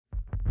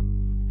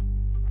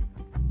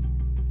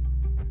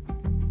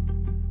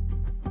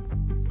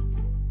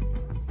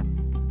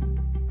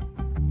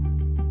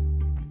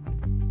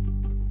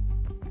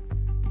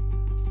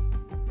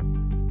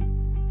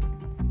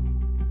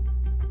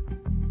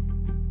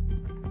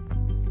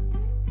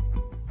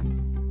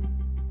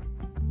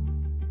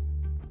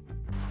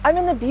I'm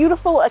in the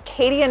beautiful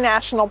Acadia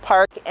National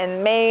Park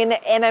in Maine,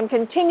 and I'm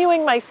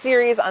continuing my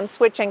series on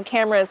switching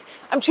cameras.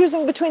 I'm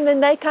choosing between the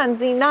Nikon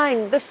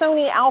Z9, the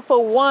Sony Alpha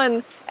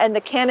 1, and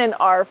the Canon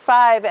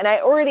R5, and I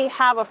already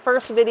have a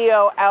first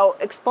video out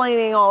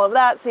explaining all of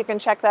that, so you can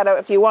check that out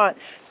if you want.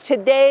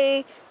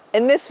 Today,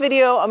 in this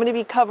video, I'm going to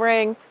be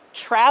covering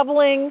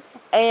traveling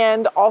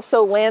and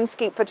also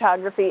landscape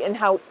photography and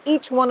how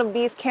each one of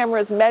these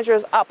cameras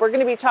measures up. We're going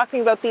to be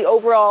talking about the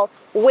overall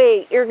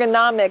weight,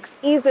 ergonomics,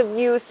 ease of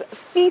use,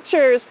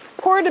 features,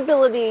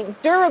 portability,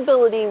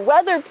 durability,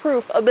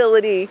 weatherproof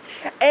ability,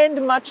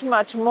 and much,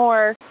 much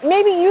more.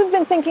 Maybe you've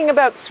been thinking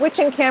about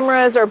switching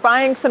cameras or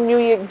buying some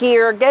new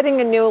gear,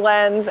 getting a new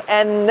lens,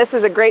 and this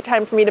is a great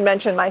time for me to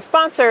mention my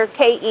sponsor,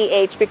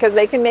 KEH, because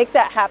they can make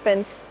that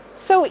happen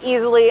so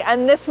easily.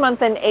 And this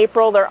month in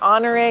April, they're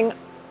honoring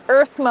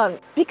Earth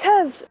Month,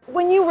 because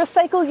when you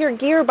recycle your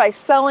gear by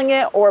selling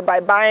it or by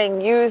buying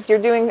used, you're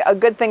doing a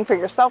good thing for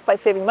yourself by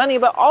saving money,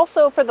 but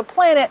also for the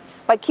planet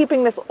by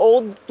keeping this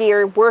old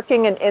gear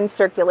working and in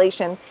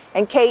circulation.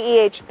 And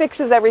KEH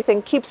fixes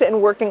everything, keeps it in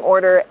working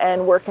order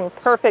and working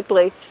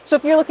perfectly. So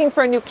if you're looking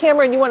for a new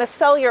camera and you want to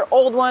sell your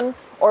old one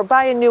or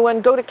buy a new one,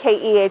 go to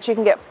KEH. You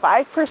can get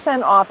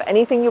 5% off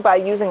anything you buy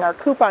using our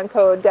coupon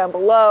code down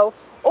below.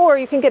 Or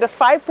you can get a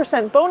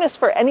 5% bonus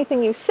for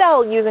anything you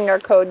sell using our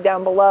code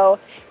down below.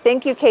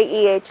 Thank you,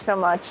 KEH, so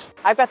much.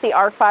 I've got the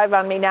R5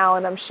 on me now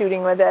and I'm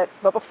shooting with it.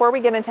 But before we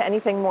get into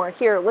anything more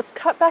here, let's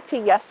cut back to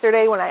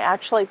yesterday when I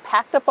actually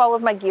packed up all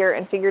of my gear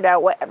and figured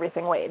out what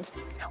everything weighed.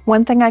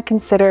 One thing I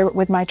consider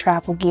with my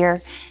travel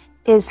gear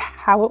is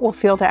how it will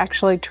feel to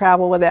actually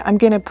travel with it. I'm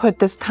going to put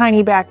this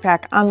tiny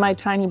backpack on my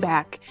tiny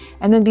back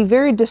and then be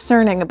very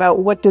discerning about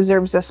what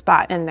deserves a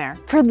spot in there.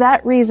 For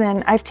that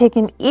reason, I've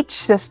taken each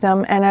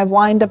system and I've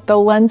lined up the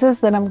lenses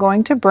that I'm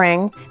going to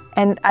bring,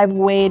 and I've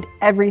weighed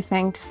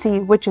everything to see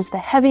which is the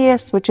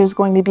heaviest, which is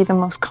going to be the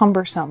most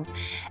cumbersome.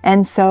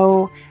 And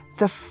so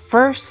the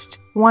first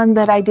one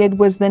that I did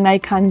was the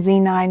Nikon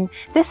Z9.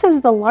 This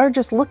is the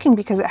largest looking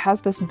because it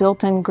has this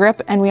built-in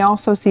grip, and we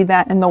also see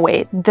that in the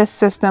weight. This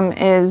system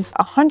is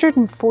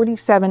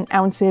 147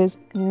 ounces,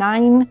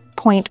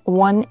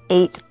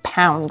 9.18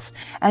 pounds.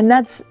 And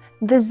that's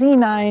the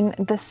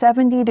Z9, the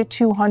 70 to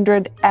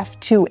 200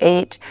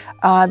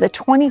 f2.8, the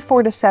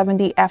 24 to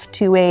 70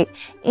 f2.8,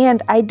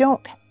 and I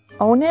don't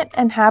own it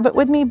and have it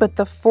with me, but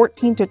the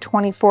 14 to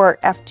 24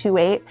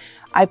 f2.8,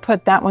 I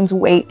put that one's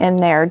weight in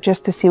there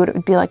just to see what it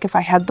would be like if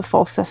I had the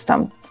full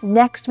system.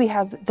 Next, we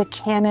have the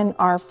Canon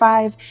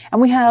R5,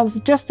 and we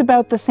have just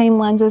about the same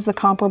lenses, the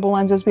comparable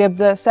lenses. We have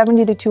the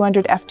 70 to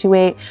 200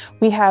 f2.8,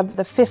 we have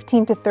the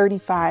 15 to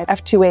 35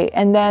 f2.8,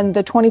 and then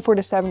the 24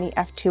 to 70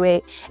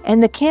 f2.8.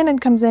 And the Canon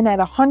comes in at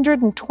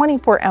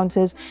 124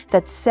 ounces,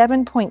 that's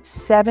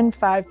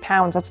 7.75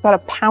 pounds. That's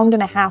about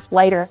 1.5 pounds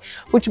lighter,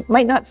 which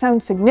might not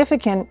sound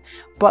significant,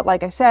 but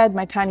like I said,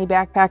 my tiny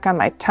backpack on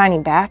my tiny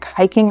back,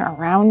 hiking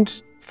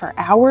around for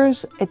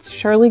hours, it's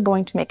surely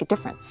going to make a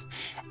difference.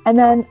 And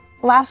then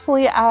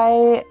lastly,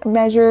 I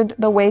measured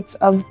the weights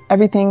of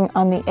everything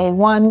on the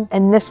A1,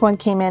 and this one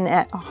came in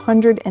at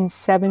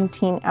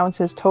 117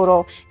 ounces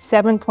total,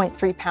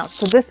 7.3 pounds.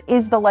 So this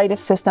is the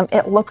lightest system.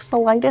 It looks the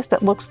lightest,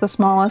 it looks the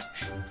smallest,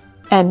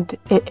 and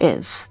it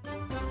is.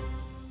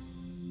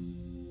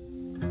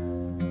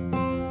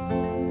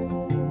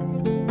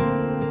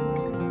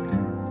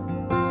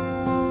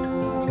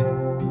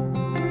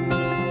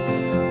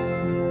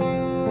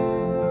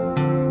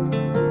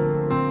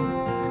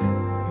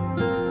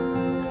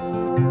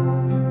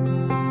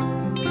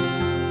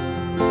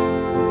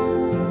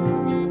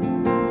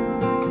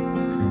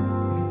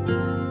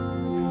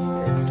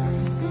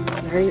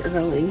 Very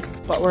early,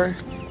 but we're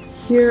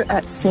here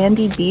at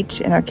Sandy Beach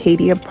in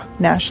Acadia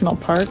National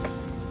Park,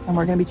 and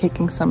we're going to be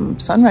taking some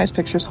sunrise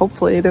pictures.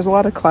 Hopefully there's a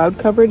lot of cloud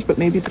coverage, but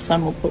maybe the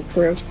sun will poke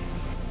through.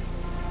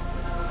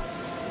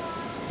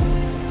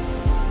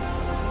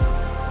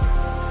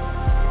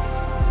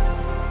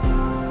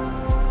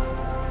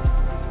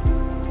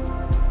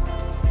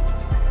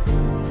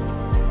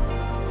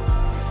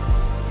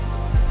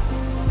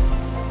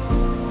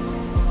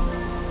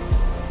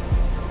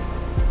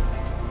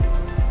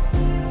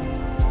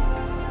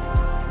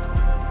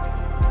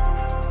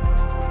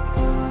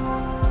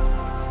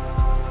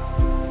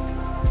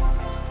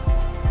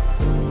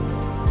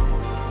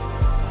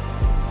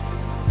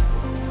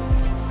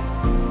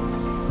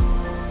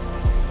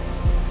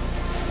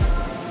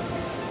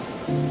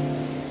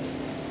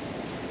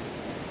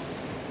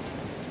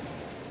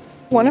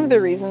 One of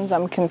the reasons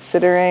I'm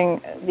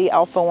considering the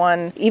Alpha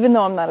 1, even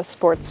though I'm not a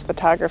sports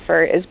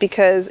photographer, is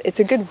because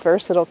it's a good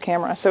versatile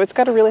camera. So it's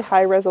got a really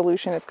high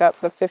resolution, it's got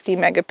the 50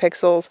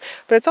 megapixels,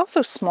 but it's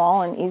also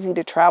small and easy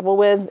to travel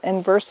with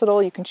and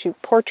versatile. You can shoot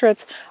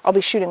portraits. I'll be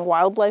shooting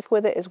wildlife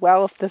with it as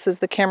well if this is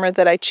the camera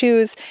that I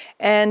choose.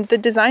 And the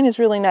design is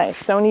really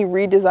nice. Sony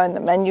redesigned the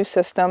menu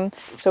system,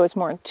 so it's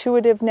more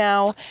intuitive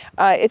now.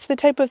 It's the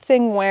type of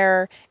thing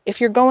where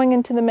if you're going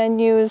into the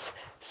menus,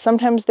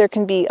 sometimes there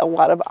can be a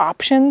lot of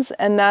options,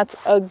 and that's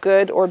a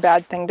good or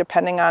bad thing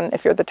depending on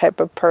if you're the type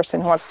of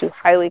person who wants to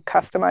highly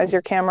customize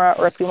your camera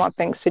or if you want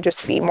things to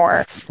just be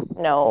more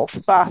no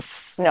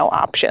fuss, no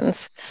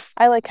options.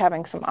 I like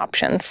having some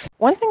options.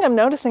 One thing I'm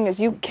noticing is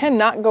you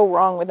cannot go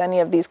wrong with any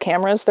of these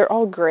cameras. They're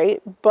all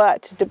great,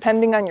 but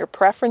depending on your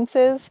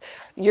preferences,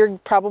 you're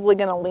probably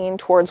going to lean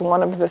towards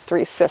one of the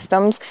three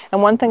systems.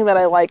 And one thing that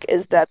I like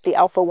is that the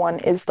Alpha 1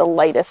 is the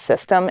lightest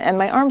system, and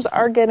my arms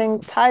are getting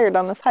tired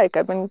on this hike.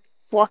 I've been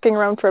walking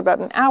around for about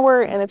an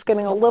hour and it's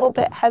getting a little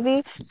bit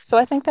heavy, so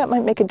I think that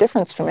might make a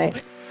difference for me.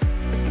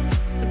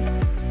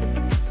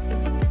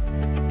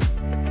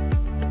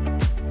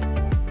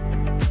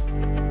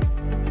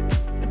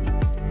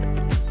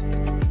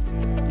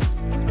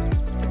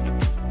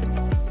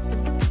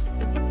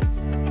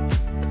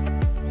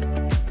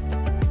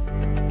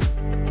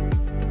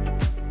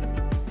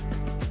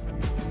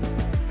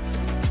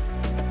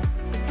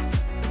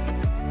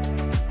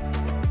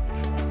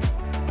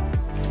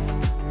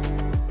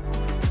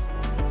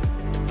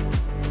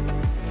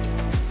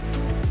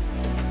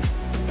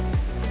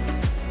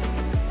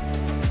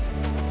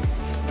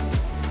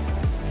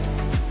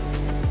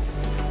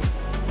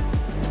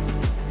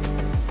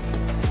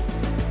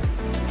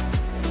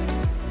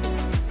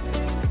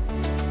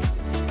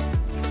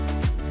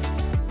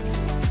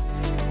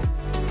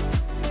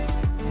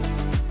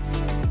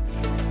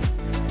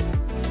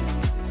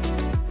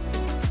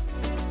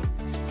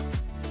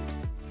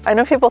 I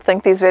know people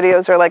think these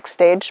videos are like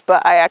staged,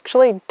 but I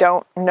actually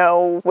don't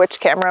know which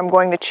camera I'm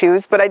going to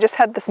choose. But I just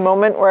had this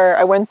moment where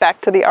I went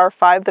back to the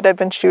R5 that I've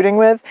been shooting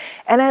with,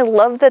 and I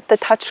love that the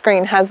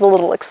touchscreen has the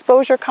little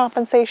exposure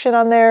compensation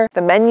on there.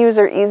 The menus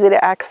are easy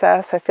to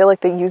access. I feel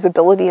like the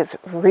usability is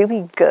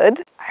really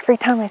good. Every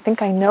time I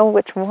think I know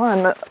which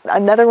one,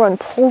 another one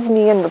pulls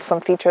me in with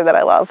some feature that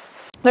I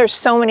love. There's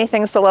so many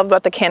things to love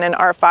about the Canon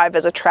R5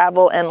 as a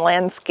travel and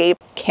landscape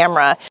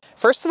camera.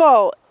 First of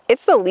all,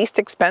 it's the least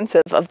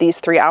expensive of these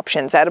three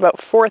options. At about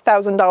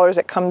 $4,000,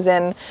 it comes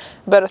in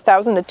about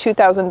 $1,000 to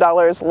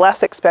 $2,000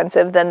 less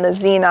expensive than the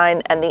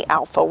Z9 and the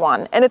Alpha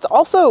 1. And it's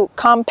also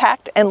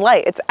compact and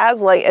light. It's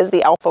as light as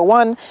the Alpha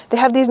 1. They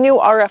have these new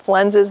RF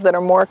lenses that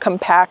are more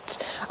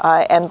compact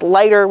and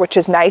lighter, which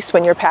is nice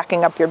when you're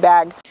packing up your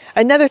bag.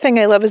 Another thing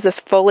I love is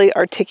this fully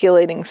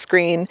articulating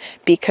screen,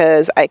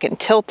 because I can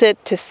tilt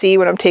it to see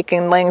when I'm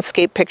taking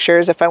landscape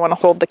pictures if I want to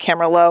hold the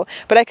camera low,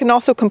 but I can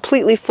also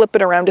completely flip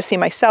it around to see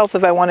myself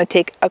if I want to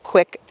take a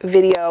quick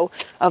video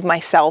of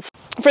myself.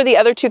 For the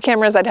other two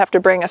cameras, I'd have to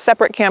bring a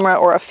separate camera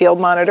or a field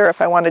monitor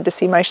if I wanted to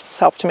see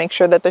myself to make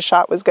sure that the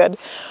shot was good.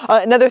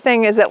 Another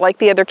thing is that, like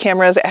the other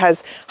cameras, it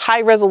has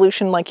high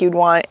resolution like you'd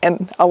want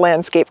in a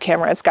landscape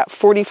camera. It's got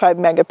 45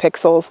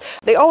 megapixels.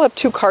 They all have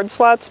 2 card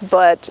slots,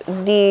 but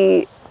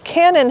the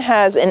Canon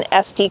has an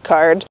SD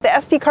card. The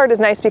SD card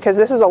is nice because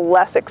this is a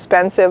less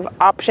expensive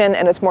option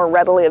and it's more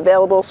readily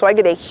available. So I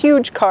get a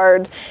huge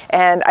card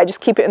and I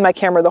just keep it in my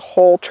camera the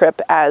whole trip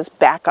as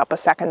backup, a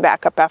second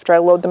backup after I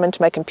load them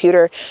into my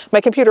computer. My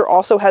computer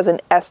also has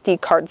an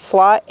SD card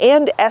slot,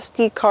 and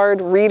SD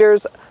card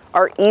readers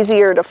are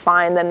easier to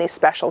find than these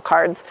special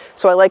cards.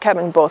 So I like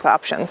having both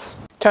options.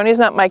 Tony's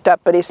not mic'd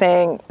up, but he's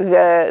saying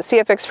the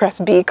CF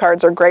Express B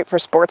cards are great for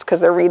sports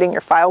because they're reading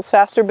your files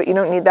faster, but you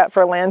don't need that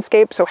for a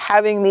landscape. So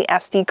having the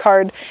SD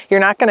card,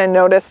 you're not going to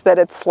notice that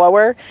it's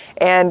slower,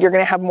 and you're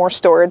going to have more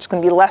storage. It's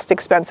going to be less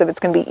expensive. It's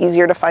going to be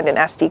easier to find an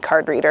SD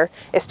card reader,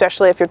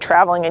 especially if you're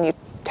traveling and you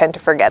tend to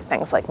forget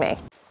things like me.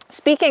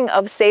 Speaking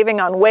of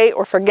saving on weight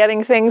or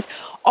forgetting things,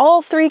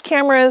 all three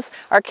cameras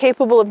are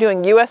capable of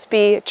doing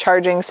USB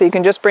charging, so you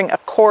can just bring a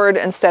cord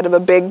instead of a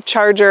big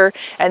charger,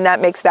 and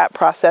that makes that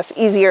process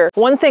easier.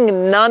 One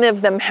thing none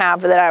of them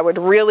have that I would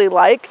really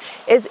like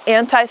is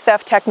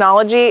anti-theft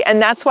technology,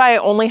 and that's why I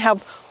only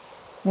have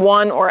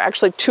one or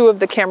actually 2 of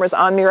the cameras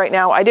on me right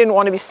now. I didn't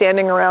want to be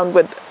standing around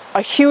with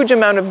a huge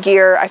amount of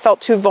gear. I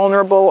felt too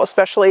vulnerable,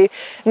 especially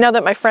now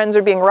that my friends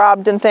are being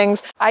robbed and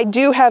things. I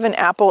do have an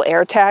Apple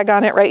AirTag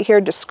on it right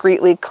here,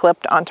 discreetly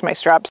clipped onto my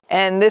straps.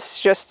 And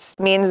this just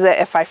means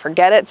that if I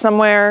forget it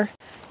somewhere,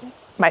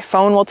 my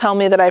phone will tell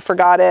me that I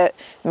forgot it.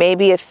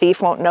 Maybe a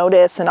thief won't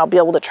notice and I'll be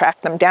able to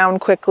track them down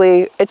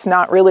quickly. It's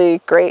not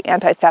really great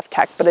anti-theft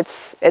tech, but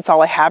it's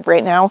all I have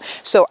right now.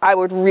 So I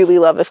would really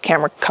love if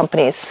camera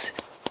companies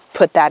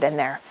put that in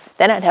there.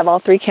 Then I'd have all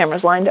 3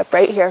 cameras lined up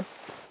right here.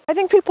 I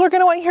think people are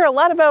going to want to hear a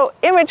lot about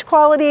image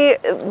quality.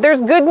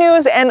 There's good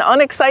news and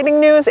unexciting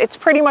news. It's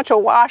pretty much a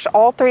wash.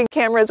 All 3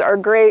 cameras are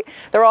great.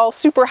 They're all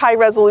super high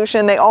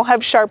resolution. They all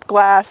have sharp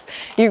glass.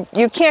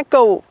 You can't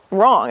go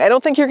wrong. I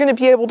don't think you're going to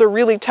be able to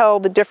really tell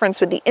the difference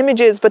with the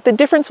images, but the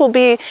difference will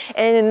be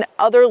in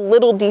other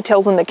little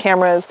details in the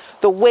cameras,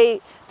 the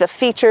weight, the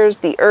features,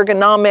 the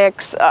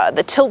ergonomics,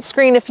 the tilt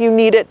screen if you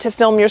need it to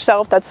film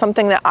yourself. That's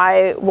something that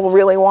I will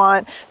really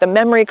want. The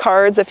memory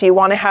cards if you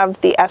want to have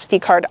the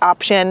SD card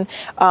option,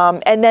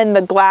 and then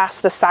the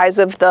glass, the size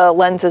of the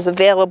lens is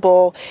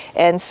available.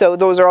 And so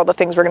those are all the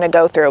things we're going to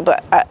go through,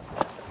 but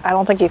I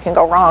don't think you can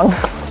go wrong.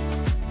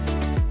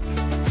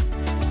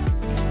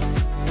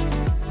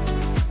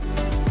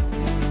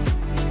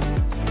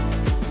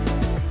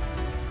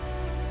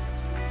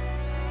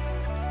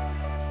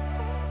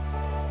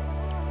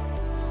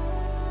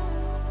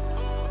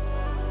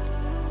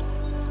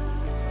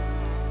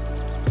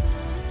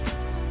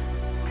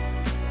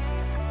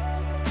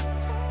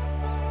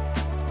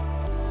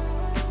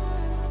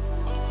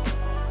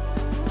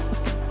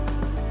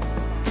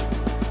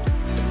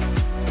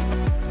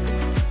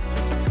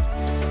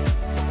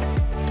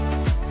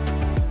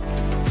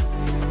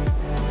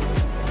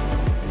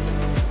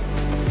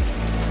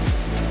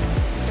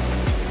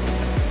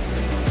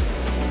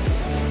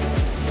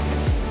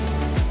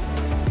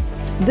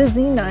 The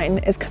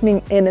Z9 is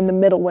coming in the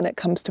middle when it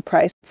comes to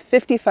price. It's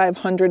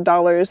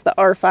 $5,500. The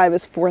R5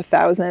 is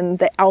 $4,000.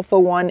 The Alpha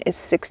 1 is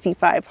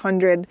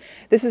 $6,500.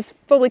 This is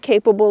fully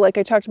capable, like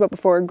I talked about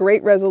before,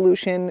 great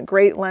resolution,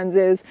 great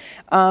lenses,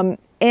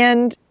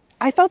 and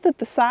I thought that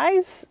the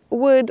size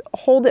would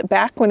hold it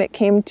back when it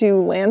came to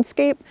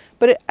landscape,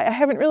 but I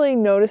haven't really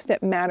noticed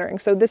it mattering.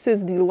 So this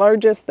is the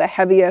largest, the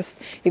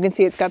heaviest. You can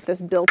see it's got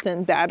this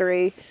built-in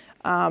battery,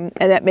 and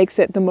that makes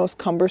it the most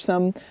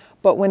cumbersome.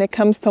 But when it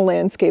comes to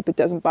landscape, it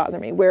doesn't bother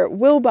me. Where it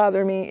will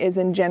bother me is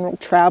in general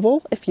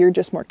travel. If you're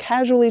just more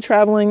casually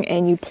traveling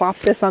and you plop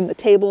this on the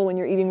table when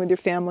you're eating with your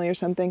family or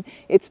something,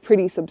 it's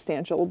pretty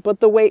substantial.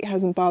 But the weight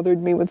hasn't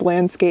bothered me with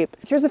landscape.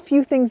 Here's a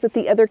few things that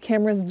the other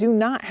cameras do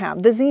not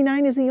have. The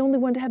Z9 is the only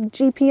one to have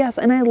GPS,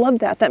 and I love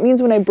that. That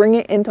means when I bring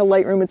it into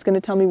Lightroom, it's going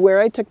to tell me where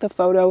I took the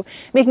photo,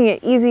 making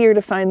it easier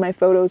to find my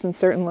photos in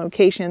certain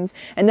locations.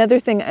 Another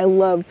thing I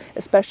love,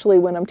 especially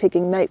when I'm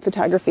taking night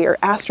photography or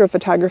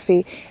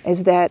astrophotography,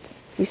 is that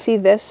you see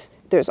this,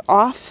 there's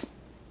off,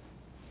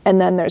 and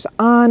then there's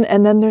on,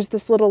 and then there's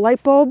this little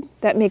light bulb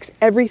that makes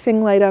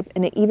everything light up,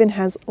 and it even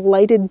has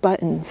lighted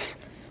buttons.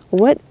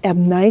 What a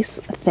nice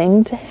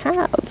thing to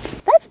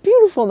have. That's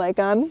beautiful,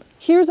 Nikon.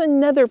 Here's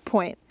another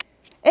point.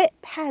 It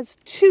has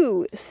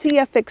 2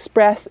 CF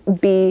Express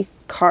B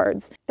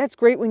cards. That's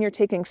great when you're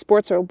taking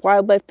sports or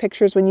wildlife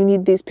pictures, when you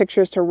need these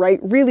pictures to write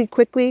really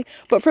quickly,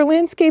 but for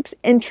landscapes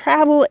and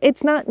travel,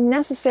 it's not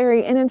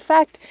necessary. And in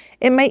fact,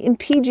 it might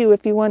impede you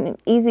if you want an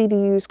easy to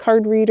use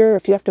card reader,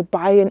 if you have to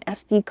buy an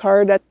SD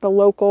card at the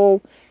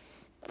local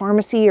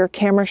pharmacy or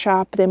camera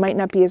shop, they might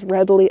not be as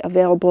readily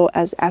available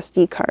as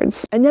SD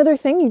cards. Another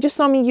thing you just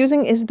saw me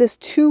using is this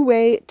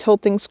 2-way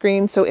tilting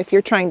screen. So if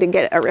you're trying to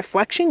get a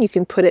reflection, you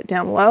can put it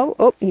down low.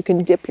 Oh, you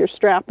can dip your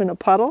strap in a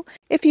puddle.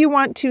 If you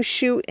want to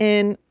shoot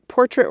in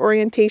portrait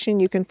orientation,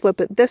 you can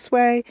flip it this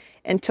way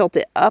and tilt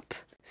it up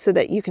so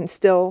that you can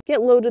still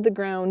get low to the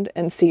ground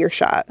and see your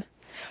shot.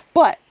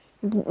 But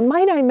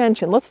might I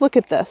mention, let's look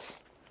at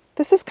this.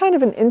 This is kind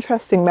of an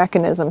interesting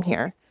mechanism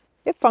here.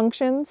 It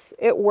functions,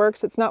 it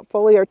works, it's not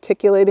fully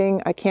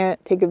articulating. I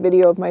can't take a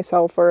video of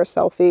myself or a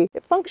selfie.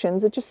 It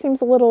functions, it just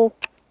seems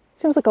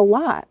like a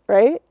lot,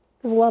 right?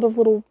 There's a lot of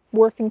little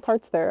working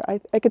parts there.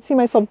 I could see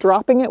myself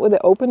dropping it with it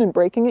open and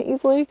breaking it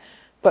easily,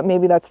 but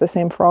maybe that's the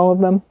same for all of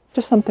them.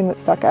 Just something that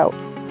stuck out.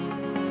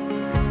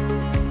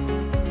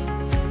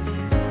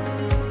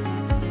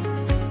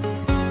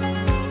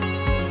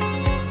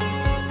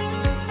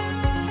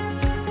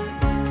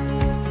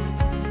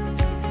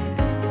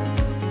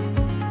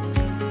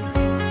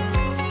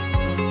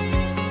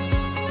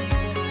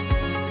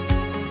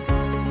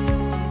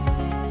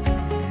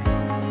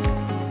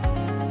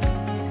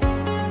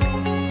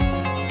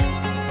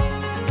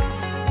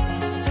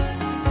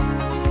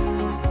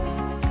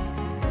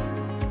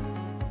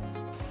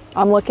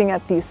 I'm looking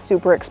at these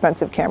super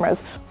expensive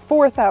cameras,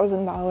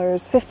 $4,000,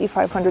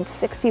 $5,500,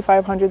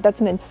 $6,500,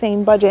 that's an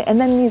insane budget. And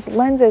then these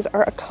lenses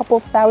are a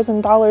couple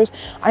 $1,000s.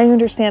 I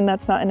understand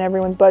that's not in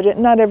everyone's budget.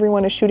 Not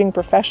everyone is shooting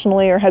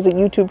professionally or has a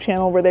YouTube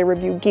channel where they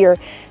review gear.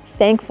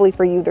 Thankfully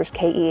for you, there's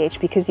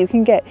KEH, because you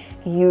can get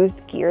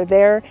used gear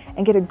there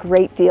and get a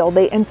great deal.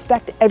 They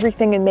inspect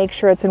everything and make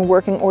sure it's in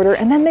working order,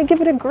 and then they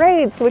give it a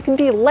grade, so it can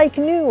be like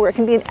new, or it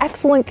can be in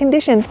excellent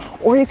condition,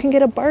 or you can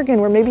get a bargain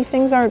where maybe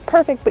things aren't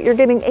perfect, but you're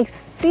getting a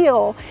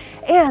steal,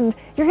 and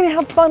you're gonna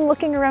have fun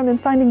looking around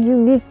and finding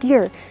unique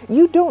gear.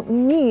 You don't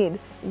need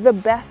the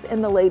best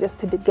and the latest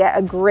to get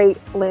a great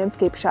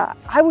landscape shot.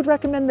 I would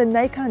recommend the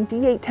Nikon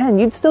D810.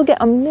 You'd still get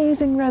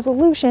amazing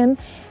resolution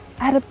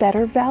at a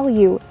better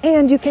value.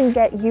 And you can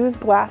get used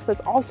glass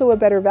that's also a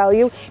better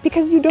value,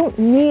 because you don't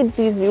need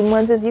these zoom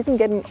lenses. You can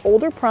get an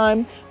older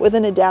prime with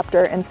an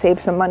adapter and save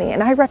some money.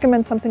 And I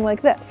recommend something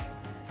like this,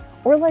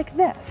 or like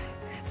this.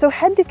 So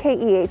head to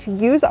KEH,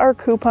 use our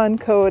coupon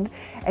code,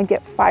 and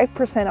get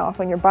 5% off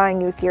when you're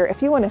buying used gear.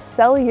 If you want to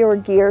sell your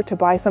gear to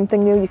buy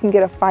something new, you can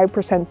get a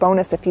 5%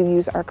 bonus if you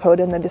use our code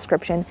in the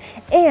description.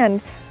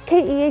 And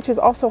KEH is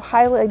also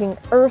highlighting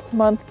Earth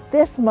Month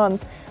this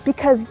month,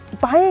 because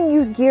buying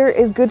used gear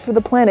is good for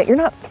the planet. You're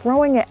not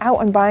throwing it out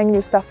and buying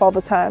new stuff all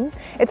the time.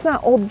 It's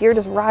not old gear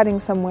just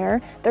rotting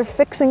somewhere. They're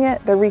fixing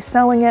it, they're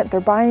reselling it, they're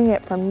buying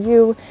it from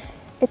you.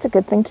 It's a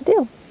good thing to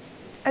do.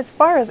 As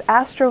far as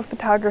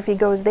astrophotography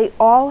goes, they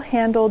all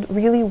handled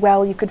really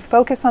well. You could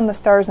focus on the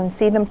stars and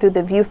see them through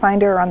the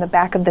viewfinder or on the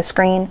back of the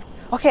screen.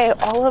 Okay,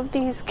 all of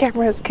these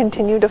cameras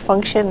continue to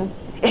function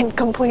in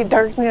complete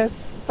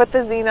darkness, but the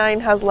Z9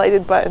 has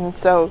lighted buttons,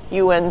 so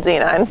you win,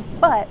 Z9.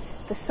 But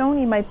the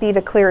Sony might be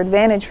the clear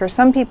advantage for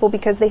some people,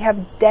 because they have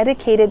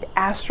dedicated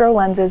astro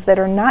lenses that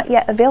are not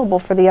yet available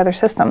for the other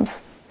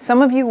systems.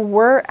 Some of you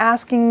were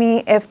asking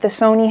me if the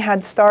Sony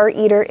had Star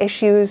Eater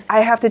issues.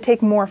 I have to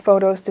take more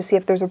photos to see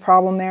if there's a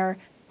problem there.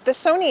 The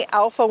Sony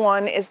Alpha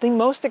 1 is the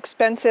most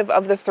expensive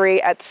of the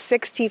three at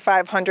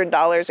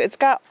 $6,500. It's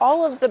got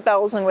all of the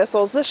bells and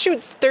whistles. This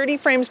shoots 30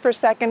 frames per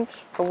second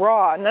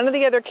raw. None of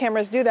the other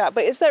cameras do that,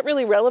 but is that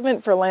really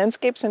relevant for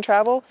landscapes and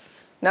travel?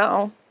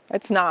 No,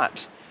 it's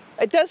not.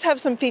 It does have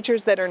some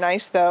features that are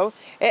nice though.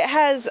 It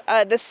has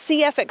the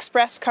CF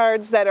Express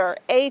cards that are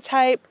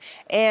A-type,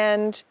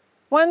 and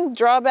one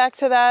drawback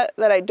to that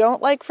I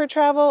don't like for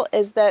travel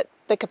is that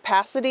the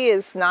capacity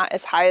is not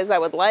as high as I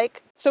would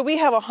like. So we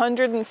have a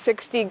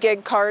 160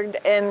 gig card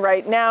in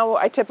right now.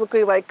 I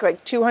typically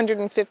like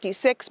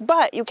 256,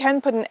 but you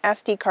can put an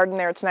SD card in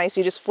there. It's nice.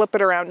 You just flip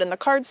it around in the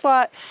card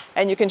slot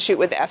and you can shoot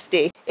with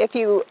SD. If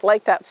you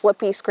like that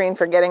flippy screen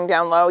for getting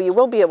down low, you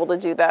will be able to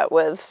do that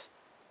with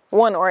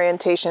one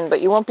orientation,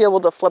 but you won't be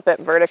able to flip it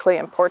vertically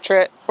in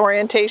portrait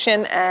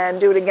orientation and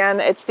do it again.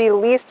 It's the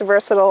least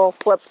versatile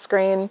flip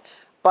screen,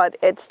 but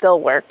it still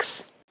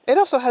works. It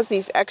also has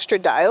these extra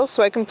dials,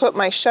 so I can put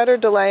my shutter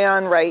delay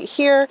on right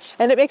here,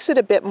 and it makes it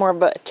a bit more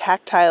of a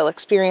tactile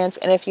experience.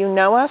 And if you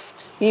know us,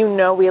 you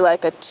know we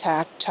like a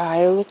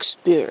tactile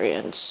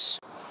experience.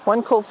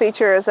 One cool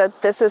feature is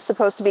that this is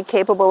supposed to be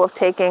capable of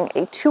taking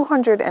a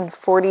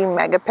 240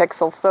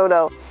 megapixel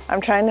photo.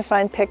 I'm trying to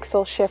find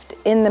pixel shift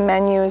in the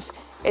menus.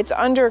 It's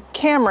under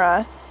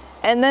camera,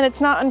 and then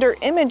it's not under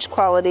image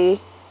quality.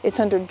 It's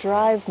under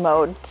drive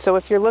mode, so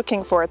if you're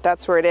looking for it,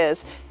 that's where it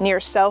is, near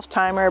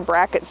self-timer,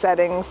 bracket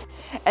settings,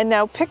 and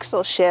now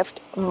pixel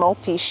shift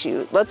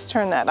multi-shoot. Let's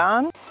turn that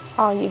on.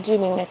 Oh, you're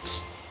doing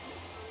it.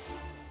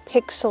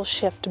 Pixel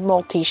shift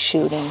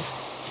multi-shooting.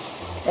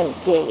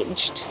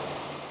 Engaged.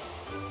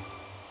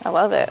 I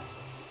love it.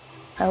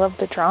 I love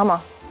the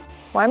drama.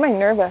 Why am I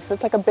nervous?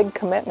 It's like a big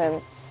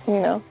commitment,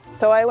 you know?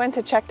 So I went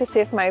to check to see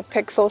if my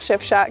pixel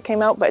shift shot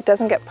came out, but it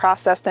doesn't get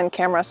processed in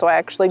camera, so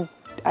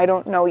I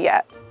don't know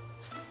yet.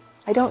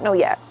 I don't know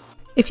yet.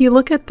 If you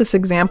look at this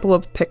example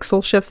of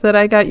pixel shift that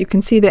I got, you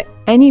can see that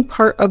any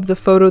part of the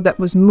photo that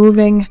was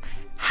moving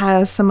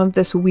has some of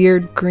this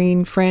weird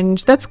green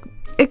fringe. That's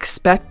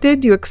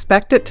expected. You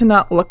expect it to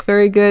not look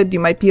very good. You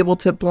might be able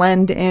to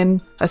blend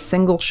in a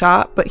single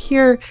shot, but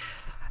here,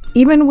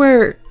 even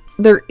where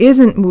there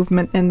isn't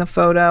movement in the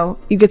photo,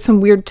 you get some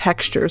weird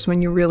textures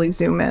when you really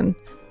zoom in.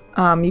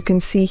 You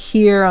can see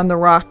here on the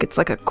rock, it's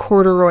like a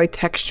corduroy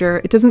texture.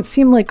 It doesn't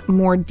seem like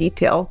more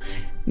detail.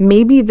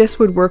 Maybe this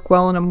would work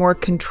well in a more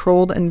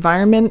controlled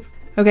environment.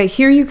 Okay,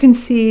 here you can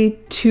see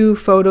two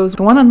photos.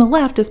 The one on the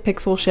left is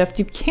pixel shift.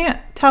 You can't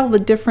tell the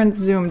difference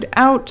zoomed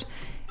out.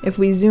 If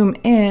we zoom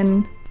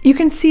in, you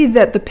can see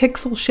that the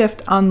pixel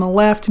shift on the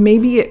left,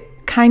 maybe it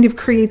kind of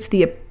creates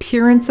the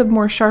appearance of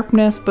more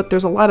sharpness, but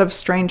there's a lot of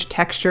strange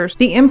textures.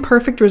 The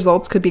imperfect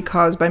results could be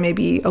caused by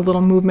maybe a little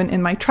movement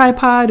in my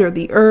tripod or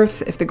the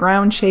earth, if the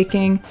ground's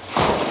shaking.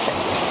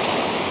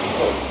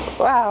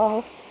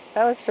 Wow,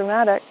 that was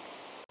dramatic.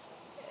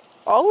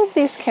 All of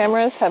these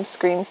cameras have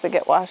screens that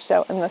get washed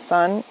out in the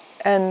sun,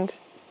 and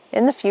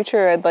in the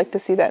future I'd like to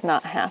see that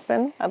not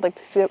happen. I'd like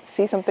to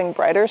see something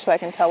brighter so I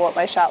can tell what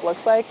my shot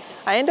looks like.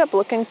 I end up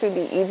looking through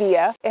the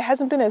EVF. It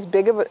hasn't been as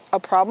big of a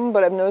problem,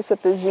 but I've noticed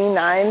that the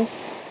Z9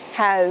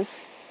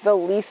 has the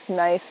least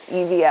nice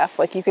EVF.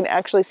 Like you can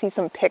actually see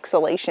some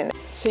pixelation.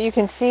 So you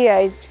can see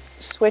I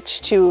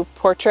switched to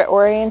portrait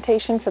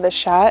orientation for the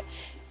shot,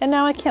 and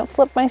now I can't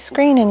flip my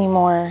screen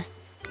anymore.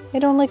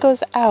 It only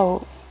goes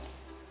out.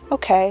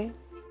 Okay,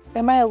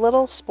 am I a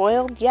little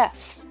spoiled?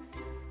 Yes,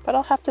 but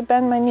I'll have to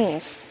bend my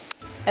knees.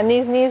 And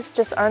these knees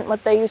just aren't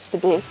what they used to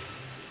be.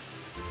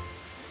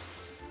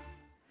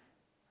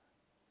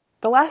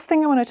 The last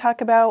thing I want to talk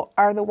about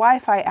are the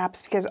Wi-Fi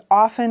apps, because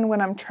often when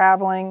I'm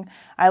traveling,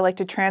 I like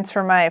to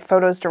transfer my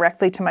photos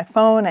directly to my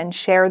phone and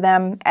share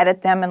them,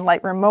 edit them in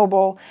Lightroom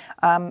Mobile.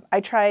 I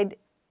tried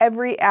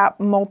every app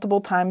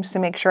multiple times to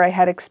make sure I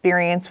had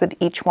experience with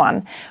each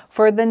one.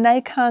 For the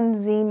Nikon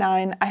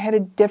Z9, I had a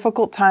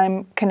difficult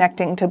time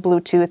connecting to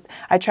Bluetooth.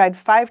 I tried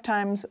 5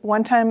 times.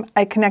 One time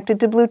I connected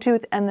to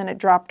Bluetooth and then it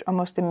dropped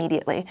almost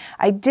immediately.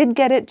 I did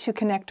get it to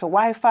connect to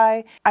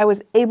Wi-Fi. I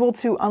was able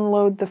to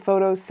unload the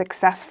photos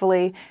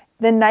successfully.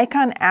 The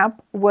Nikon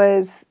app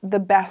was the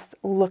best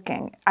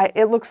looking.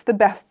 It looks the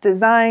best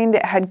designed,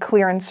 it had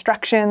clear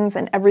instructions,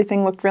 and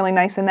everything looked really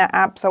nice in that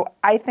app, so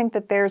I think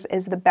that theirs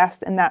is the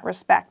best in that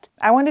respect.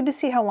 I wanted to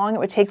see how long it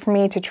would take for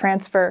me to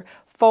transfer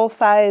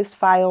full-sized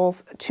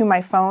files to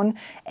my phone,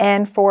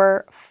 and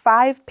for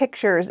 5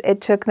 pictures, it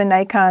took the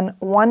Nikon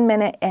 1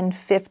 minute and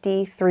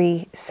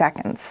 53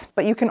 seconds.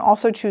 But you can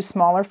also choose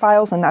smaller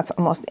files, and that's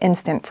almost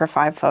instant for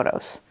 5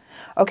 photos.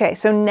 Okay,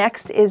 so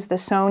next is the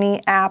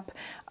Sony app.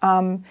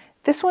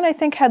 This one I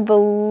think had the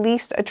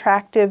least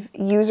attractive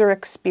user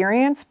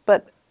experience,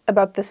 but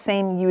about the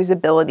same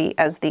usability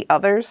as the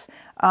others.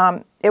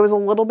 It was a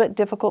little bit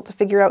difficult to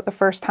figure out the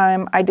first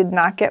time. I did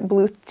not get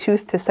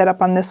Bluetooth to set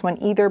up on this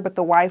one either, but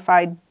the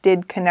Wi-Fi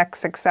did connect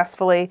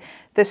successfully.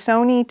 The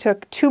Sony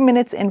took 2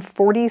 minutes and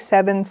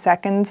 47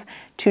 seconds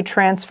to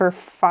transfer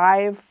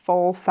 5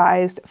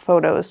 full-sized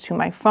photos to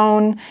my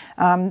phone.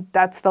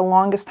 That's the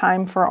longest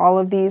time for all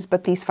of these,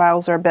 but these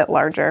files are a bit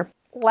larger.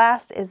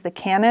 Last is the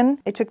Canon.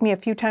 It took me a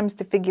few times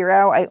to figure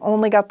out. I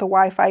only got the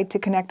Wi-Fi to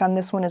connect on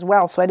this one as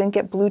well, so I didn't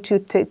get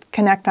Bluetooth to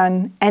connect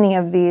on any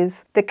of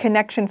these. The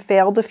connection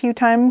failed a few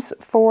times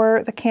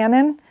for the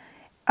Canon,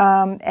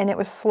 and it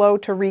was slow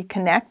to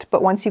reconnect,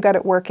 but once you got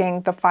it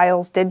working, the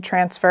files did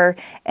transfer,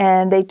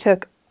 and they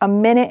took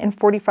 1 minute and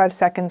 45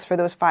 seconds for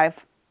those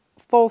 5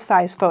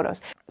 full-size photos.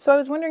 So I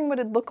was wondering what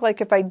it'd look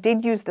like if I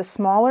did use the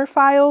smaller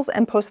files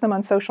and post them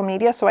on social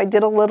media. So I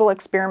did a little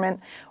experiment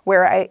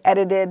where I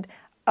edited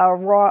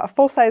a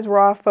full-size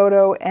raw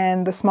photo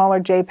and the smaller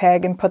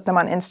JPEG and put them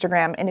on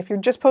Instagram. And if you're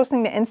just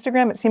posting to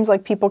Instagram, it seems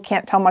like people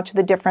can't tell much of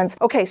the difference.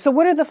 Okay, so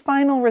what are the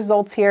final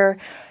results here?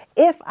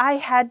 If I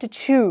had to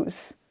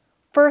choose,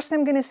 first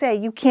I'm going to say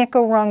you can't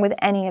go wrong with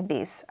any of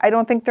these. I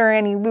don't think there are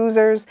any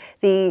losers.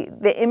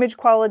 The image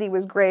quality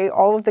was great.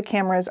 All of the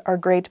cameras are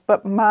great,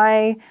 but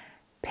my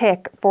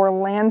pick for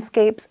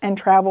landscapes and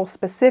travel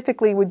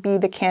specifically would be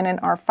the Canon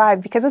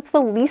R5 because it's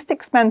the least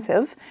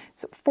expensive.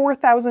 It's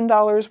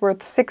 $4,000 worth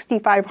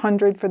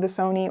 $6,500 for the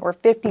Sony or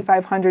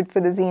 $5,500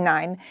 for the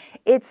Z9.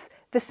 It's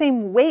the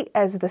same weight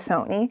as the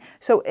Sony,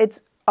 so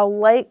it's a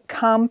light,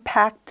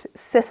 compact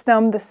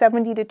system. The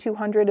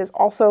 70-200 is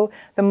also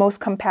the most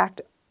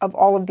compact of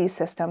all of these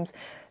systems.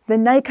 The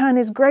Nikon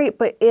is great,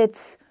 but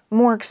it's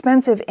more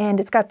expensive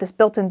and it's got this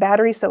built-in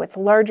battery, so it's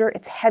larger,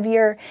 it's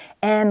heavier,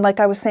 and like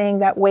I was saying,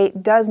 that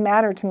weight does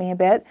matter to me a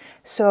bit.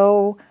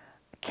 So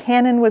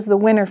Canon was the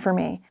winner for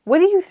me. What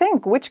do you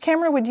think? Which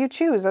camera would you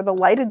choose? Are the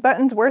lighted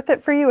buttons worth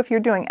it for you if you're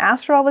doing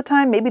Astro all the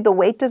time? Maybe the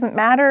weight doesn't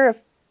matter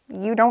if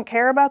you don't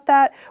care about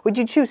that? Would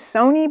you choose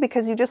Sony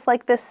because you just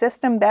like this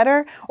system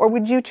better? Or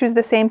would you choose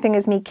the same thing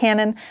as me,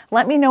 Canon?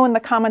 Let me know in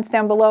the comments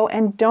down below,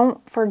 and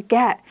don't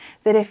forget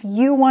that if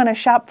you want to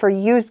shop for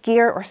used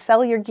gear or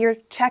sell your gear,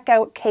 check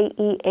out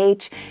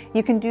KEH.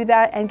 You can do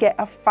that and get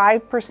a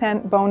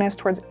 5% bonus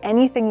towards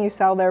anything you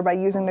sell there by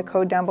using the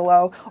code down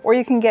below, or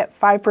you can get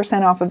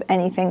 5% off of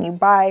anything you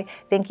buy.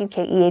 Thank you,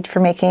 KEH, for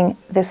making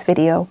this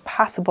video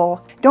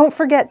possible. Don't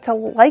forget to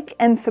like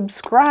and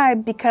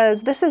subscribe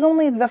because this is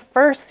only the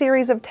first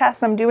series of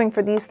tests I'm doing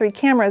for these 3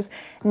 cameras.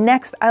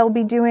 Next, I'll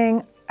be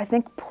doing, I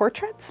think,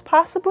 portraits,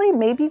 possibly,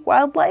 maybe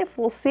wildlife,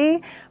 we'll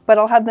see, but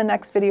I'll have the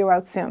next video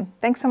out soon.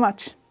 Thanks so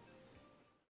much.